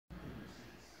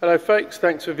Hello folks,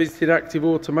 thanks for visiting Active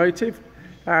Automotive,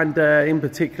 and in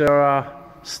particular our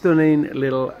stunning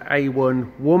little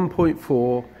A1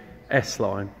 1.4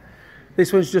 S-Line.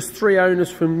 This one's just 3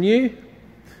 owners from new.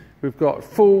 We've got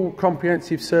full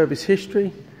comprehensive service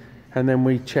history, and then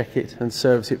we check it and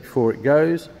service it before it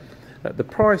goes. At the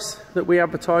price that we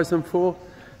advertise them for,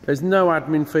 there's no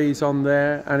admin fees on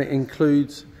there, and it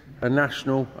includes a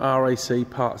national RAC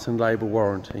parts and labour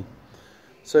warranty.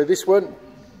 So this one,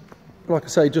 like I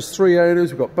say, just 3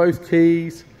 owners. We've got both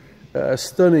keys. A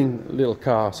stunning little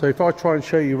car. So if I try and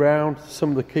show you around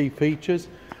some of the key features,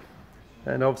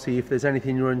 and obviously if there's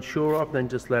anything you're unsure of, then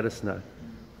just let us know.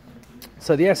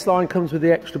 So the S-Line comes with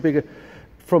the extra bigger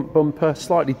front bumper,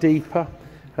 slightly deeper,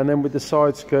 and then with the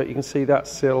side skirt, you can see that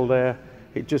sill there.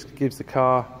 It just gives the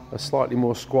car a slightly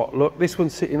more squat look. This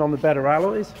one's sitting on the better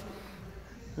alloys,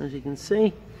 as you can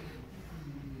see,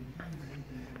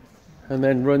 and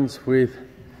then runs with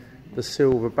the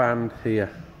silver band here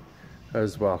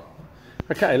as well.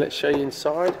 Okay, let's show you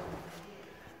inside.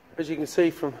 As you can see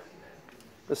from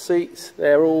the seats,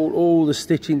 they're all the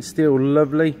stitching still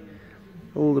lovely,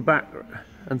 all the back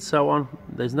and so on.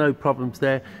 There's no problems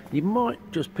there. You might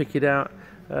just pick it out,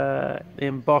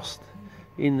 embossed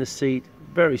in the seat,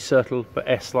 very subtle, but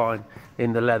S-Line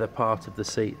in the leather part of the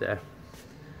seat there.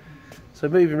 So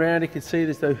moving around, you can see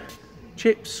there's no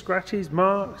chips, scratches,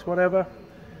 marks, whatever.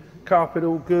 Carpet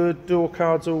all good, door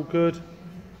cards all good.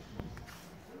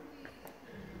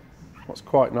 What's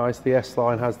quite nice, the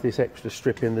S-Line has this extra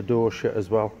strip in the door shut as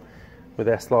well, with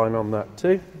S-Line on that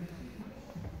too.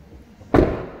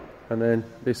 And then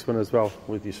this one as well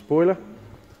with your spoiler.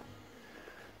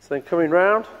 So then coming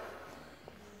round,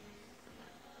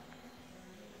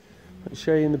 let's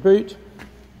show you in the boot.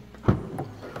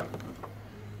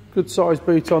 Good sized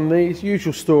boot on these,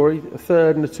 usual story, a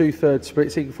 1/3 and a 2/3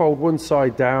 split, so you can fold one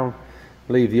side down,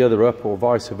 leave the other up, or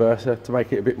vice versa, to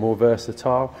make it a bit more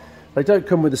versatile. They don't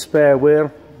come with a spare wheel.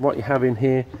 What you have in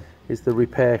here is the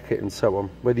repair kit and so on.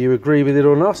 Whether you agree with it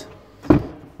or not,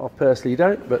 I personally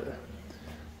don't, but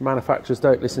manufacturers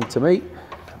don't listen to me.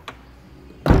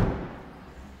 And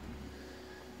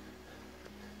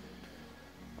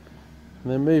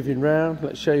then moving round,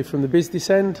 let's show you from the business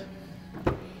end.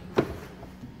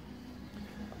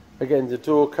 Again, the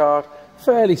door card,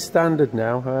 fairly standard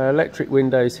now. Electric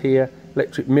windows here,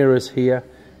 electric mirrors here,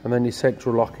 and then your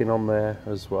central locking on there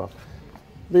as well.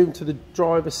 Moving to the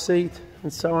driver's seat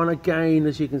and so on. Again,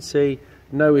 as you can see,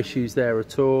 no issues there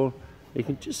at all. You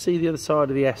can just see the other side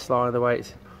of the S-Line, the way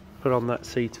it's put on that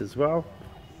seat as well.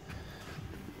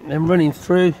 And then running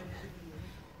through,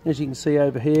 as you can see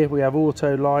over here, we have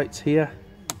auto lights here.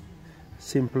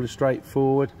 Simple and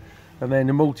straightforward. And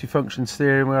then a multifunction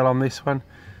steering wheel on this one.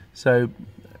 So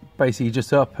basically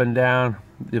just up and down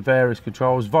the various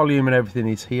controls, volume and everything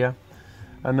is here.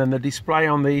 And then the display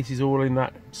on these is all in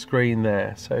that screen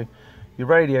there. So your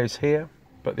radio's here,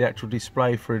 but the actual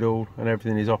display for it all and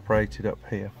everything is operated up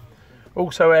here.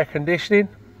 Also air conditioning,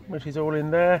 which is all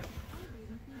in there.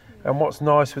 And what's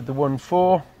nice with the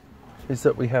 1.4 is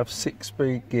that we have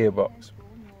 6-speed gearbox.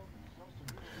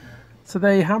 So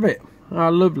there you have it,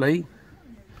 our lovely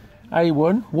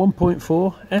A1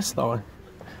 1.4 S-Line.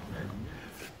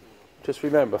 Just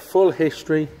remember, full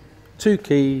history, 2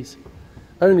 keys,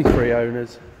 only 3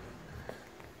 owners.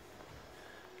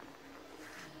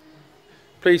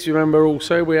 Please remember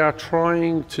also, we are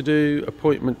trying to do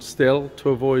appointments still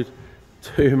to avoid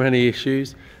too many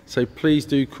issues. So please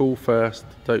do call first,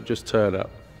 don't just turn up.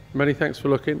 Many thanks for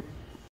looking.